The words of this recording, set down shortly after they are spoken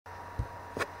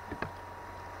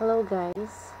Hello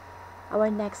guys, our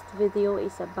next video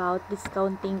is about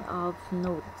discounting of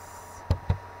notes.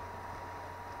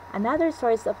 Another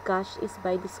source of cash is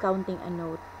by discounting a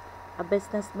note. A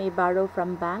business may borrow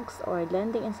from banks or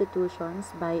lending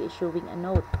institutions by issuing a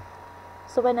note.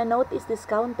 So when a note is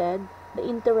discounted, the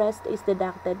interest is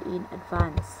deducted in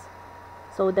advance.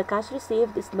 So the cash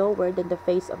received is lower than the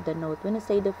face of the note. When I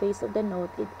say the face of the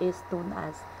note, it is known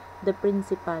as the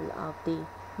principal of the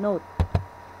note.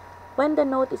 When the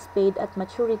note is paid at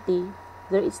maturity,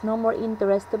 there is no more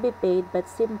interest to be paid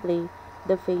but simply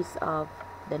the face of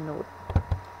the note.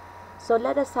 So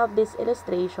let us have this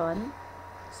illustration.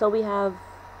 So we have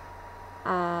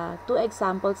two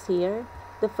examples here.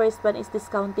 The first one is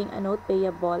discounting a note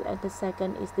payable and the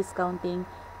second is discounting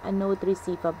a note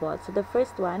receivable. So the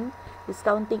first one,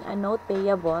 discounting a note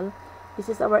payable, this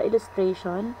is our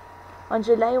illustration. On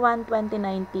July 1,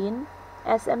 2019,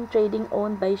 SM Trading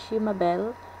owned by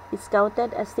Shimabel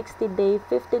discounted a 60-day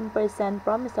 15%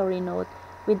 promissory note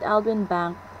with Aldwin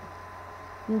Bank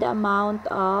in the amount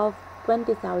of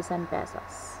 20,000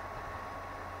 pesos.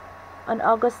 On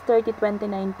August 30,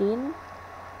 2019,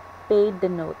 paid the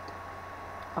note.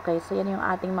 Okay, so yan yung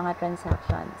ating mga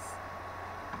transactions.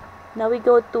 Now we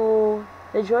go to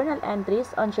the journal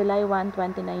entries on July 1,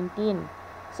 2019.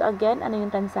 So again, ano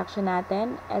yung transaction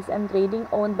natin? SM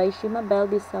Trading owned by Shimabel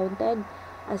discounted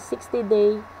a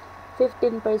 60-day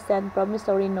 15%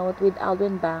 promissory note with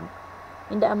Aldwin Bank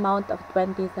in the amount of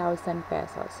 20,000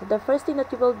 pesos. So the first thing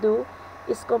that you will do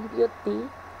is compute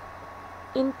the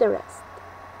interest.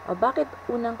 O bakit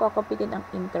unang kukumputin ang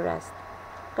interest?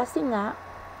 Kasi nga,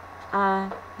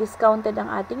 discounted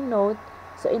ang ating note.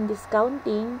 So in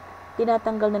discounting,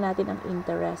 tinatanggal na natin ang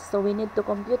interest. So we need to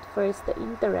compute first the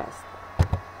interest.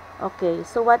 Okay,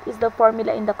 so what is the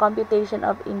formula in the computation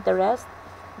of interest?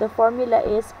 The formula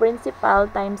is principal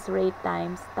times rate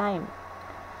times time.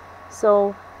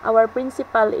 So, our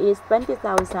principal is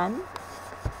 20,000.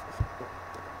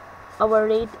 Our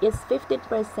rate is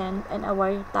 15% and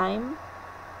our time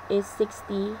is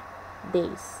 60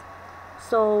 days.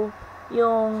 So,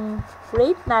 yung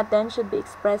rate natin should be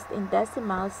expressed in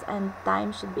decimals and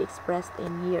time should be expressed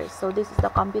in years. So, this is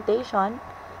the computation.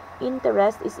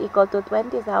 Interest is equal to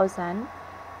 20,000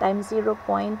 times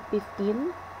 0.15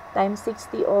 times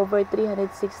 60 over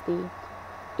 360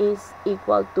 is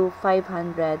equal to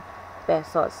 500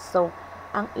 pesos. So,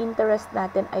 ang interest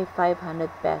natin ay 500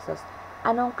 pesos.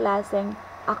 Anong klaseng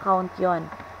account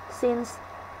yon? Since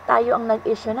tayo ang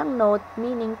nag-issue ng note,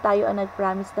 meaning tayo ang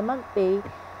nag-promise na mag-pay,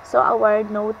 so our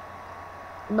note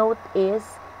is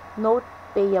note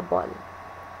payable.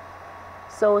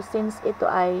 So, since ito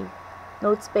ay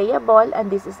notes payable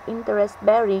and this is interest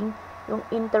bearing, yung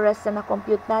interest na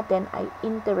na-compute natin ay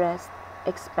interest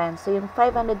expense. So, yung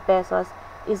 500 pesos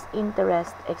is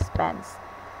interest expense.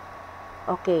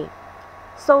 Okay.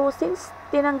 So, since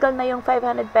tinanggal na yung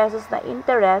 500 pesos na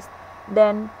interest,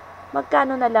 then,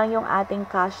 magkano na lang yung ating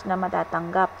cash na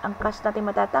matatanggap? Ang cash natin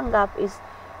matatanggap is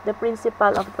the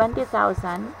principal of 20,000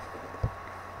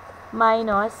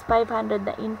 minus 500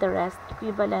 na interest,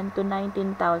 equivalent to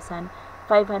 19,500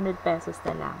 pesos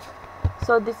na lang.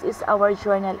 So, this is our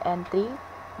journal entry.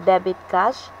 Debit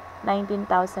cash,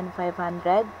 19,500.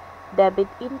 Debit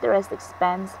interest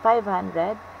expense,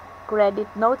 500. Credit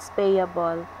notes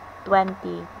payable,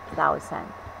 20,000.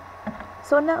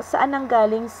 So, saan ang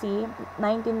galing si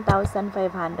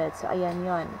 19,500? So, ayan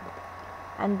yon.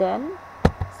 And then,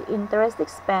 si interest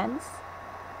expense.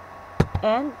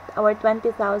 And our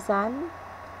 20,000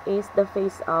 is the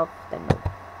face of the note.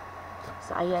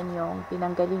 So, ayan yung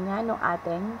pinanggalingan ng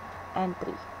ating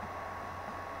entry.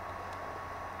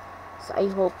 So, I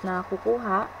hope na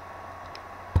kukuha.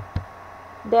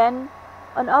 Then,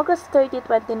 on August 30,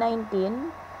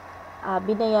 2019,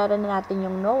 binayaran na natin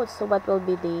yung notes. So, what will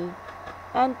be the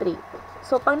entry?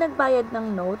 So, pag nagbayad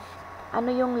ng note,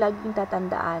 ano yung laging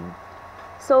tatandaan?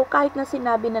 So, kahit na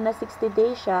sinabi na 60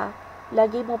 days siya,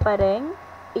 lagi mo pa rin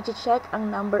i-check ang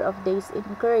number of days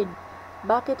incurred.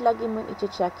 Bakit lagi mo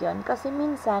i-check yon? Kasi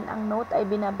minsan, ang note ay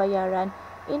binabayaran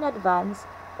in advance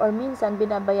or minsan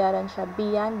binabayaran siya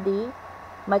beyond the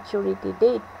maturity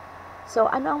date. So,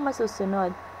 ano ang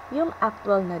masusunod? Yung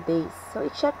actual na days. So,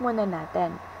 i-check muna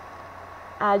natin.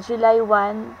 July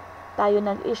 1, tayo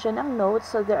nag-issue ng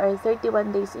notes. So, there are 31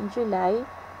 days in July.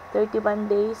 31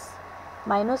 days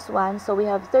minus 1. So, we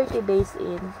have 30 days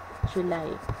in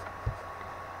July.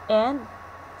 And,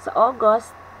 sa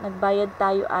August, nagbayad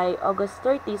tayo ay August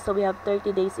 30. So, we have 30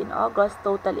 days in August.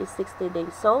 Total is 60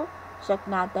 days. So, check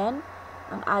natin.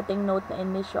 Ang ating note na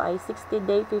in-issue ay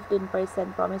 60-day 15%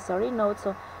 promissory note.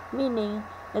 So, meaning,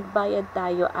 nagbayad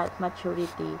tayo at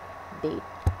maturity date.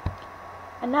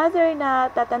 Another na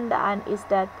tatandaan is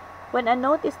that when a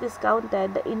note is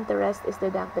discounted, the interest is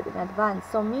deducted in advance.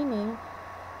 So meaning,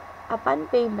 upon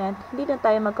payment, hindi na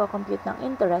tayo magko-compute ng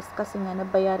interest kasi nga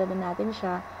nabayaran na natin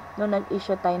siya nung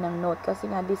nag-issue tayo ng note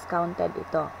kasi nga discounted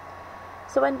ito.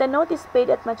 So when the note is paid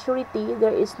at maturity,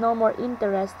 there is no more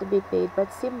interest to be paid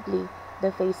but simply the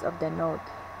face of the note.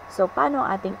 So paano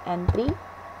ang ating entry?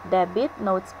 Debit,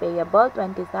 notes payable,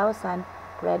 20,000,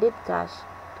 credit cash,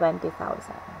 20,000.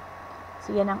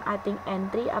 So yan ang ating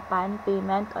entry upon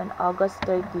payment on August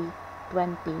 30,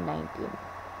 2019.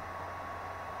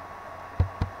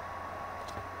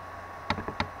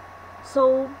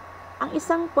 So, ang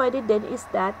isang pwede din is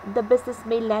that the business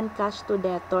may lend cash to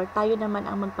debtor, tayo naman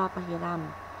ang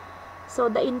magpapahiram.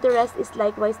 So, the interest is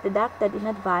likewise deducted in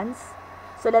advance.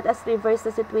 So, let us reverse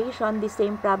the situation. The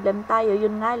same problem tayo.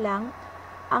 Yun nga lang,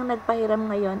 ang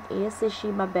nagpahiram ngayon is si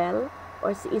Shimabel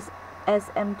or si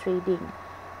SM Trading.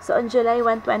 So, on July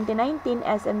 1, 2019,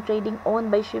 SM Trading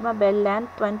owned by Shimabel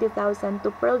lent 20,000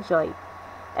 to Pearljoy.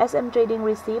 SM Trading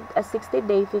received a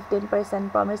 60-day 15%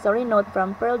 promissory note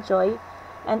from Pearljoy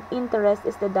and interest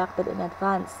is deducted in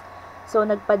advance. So,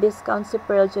 nagpa-discount si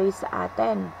Pearljoy sa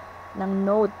atin ng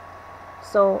note.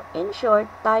 So, in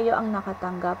short, tayo ang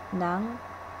nakatanggap ng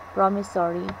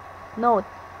promissory note.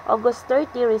 August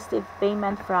 30 received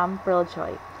payment from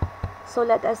Pearljoy. So,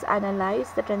 let us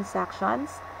analyze the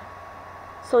transactions.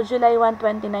 So, July 1,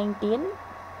 2019,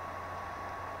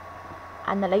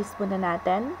 analyze muna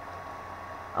natin.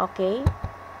 Okay.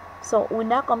 So,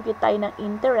 una, compute tayo ng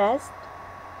interest.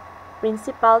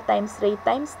 Principal times rate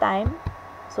times time.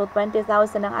 So, 20,000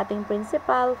 ang ating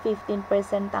principal,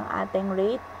 15% ang ating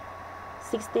rate,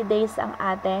 60 days ang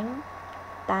ating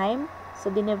time. So,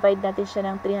 dinivide natin siya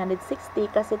ng 360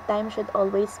 kasi time should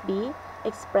always be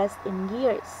expressed in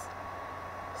years.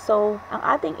 So, ang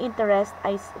ating interest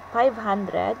ay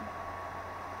 500.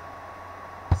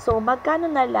 So, magkano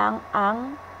na lang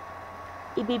ang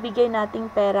ibibigay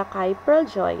nating pera kay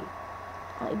Pearljoy?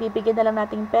 Ang ibibigay na lang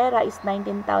nating pera is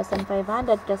 19,500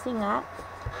 kasi nga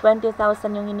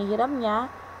 20,000 yung hinihiram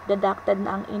niya, deducted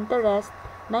na ang interest,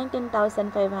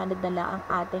 19,500 na lang ang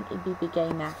ating ibibigay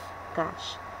na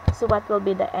cash. So, what will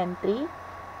be the entry?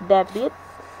 Debit,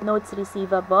 notes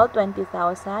receivable,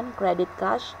 20,000, credit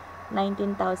cash,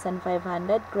 19,500,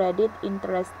 credit,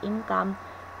 interest, income,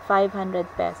 500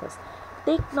 pesos.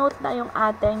 Take note na yung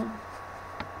ating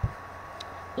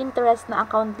interest na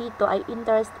account dito ay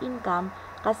interest income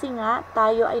kasi nga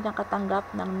tayo ay nakatanggap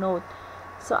ng note.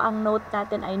 So, ang note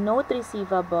natin ay note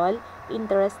receivable,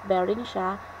 interest bearing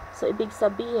siya. So, ibig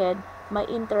sabihin, may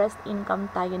interest income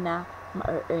tayo na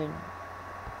ma-earn.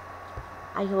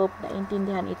 I hope na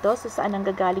intindihan ito. So, saan ang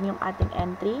gagaling yung ating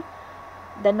entry?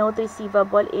 The note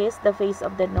receivable is the face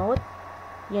of the note.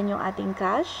 Yan yung ating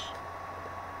cash.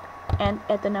 And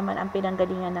ito naman ang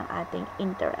pinanggalingan ng ating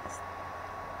interest.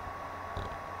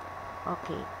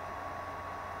 Okay.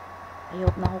 I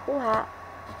hope nakukuha.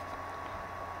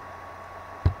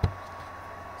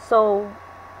 So,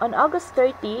 on August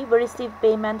 30, we received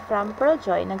payment from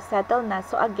Pearljoy. Nag-settle na.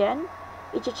 So, again,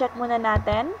 i-check muna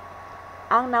natin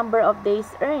ang number of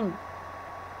days earned.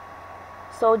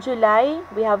 So, July,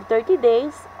 we have 30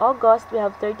 days. August, we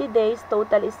have 30 days.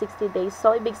 Total is 60 days.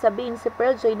 So, ibig sabihin, si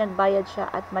Pearljoy nagbayad siya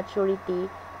at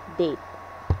maturity date.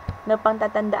 No pang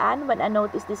tatandaan, when a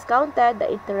note is discounted, the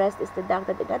interest is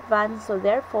deducted in advance. So,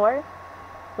 therefore,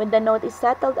 when the note is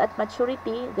settled at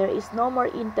maturity, there is no more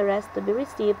interest to be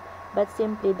received, but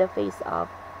simply the face of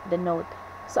the note.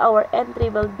 So, our entry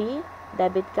will be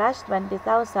debit cash,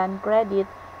 20,000, credit,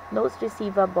 notes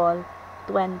receivable,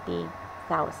 20,000.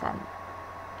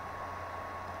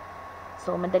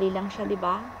 So, madali lang siya, di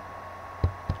ba?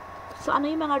 So, ano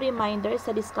yung mga reminders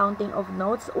sa discounting of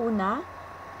notes? Una,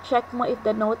 check mo if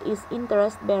the note is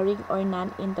interest-bearing or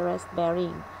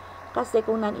non-interest-bearing. Kasi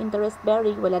kung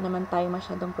non-interest-bearing, wala naman tayo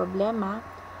masyadong problema.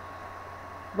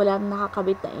 Walang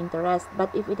nakakabit na interest.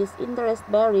 But if it is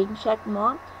interest-bearing, check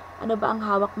mo, ano ba ang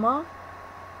hawak mo?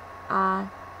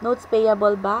 Notes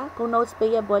payable ba? Kung notes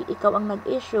payable, ikaw ang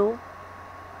nag-issue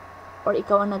or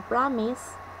ikaw ang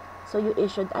nag-promise, so you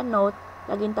issued a note.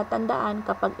 Laging tatandaan,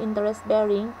 kapag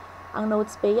interest-bearing, ang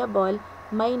notes payable,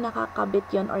 may nakakabit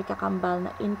yon or kakambal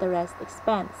na interest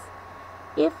expense.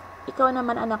 If ikaw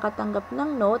naman ang nakatanggap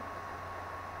ng note,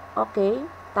 okay,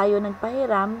 tayo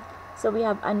nagpahiram, so we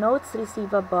have a notes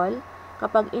receivable.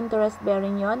 Kapag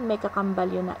interest-bearing yon, may kakambal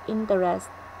yun na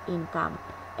interest income.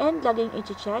 And laging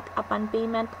i-check, upon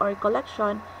payment or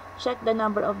collection, check the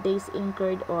number of days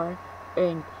incurred or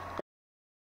earned.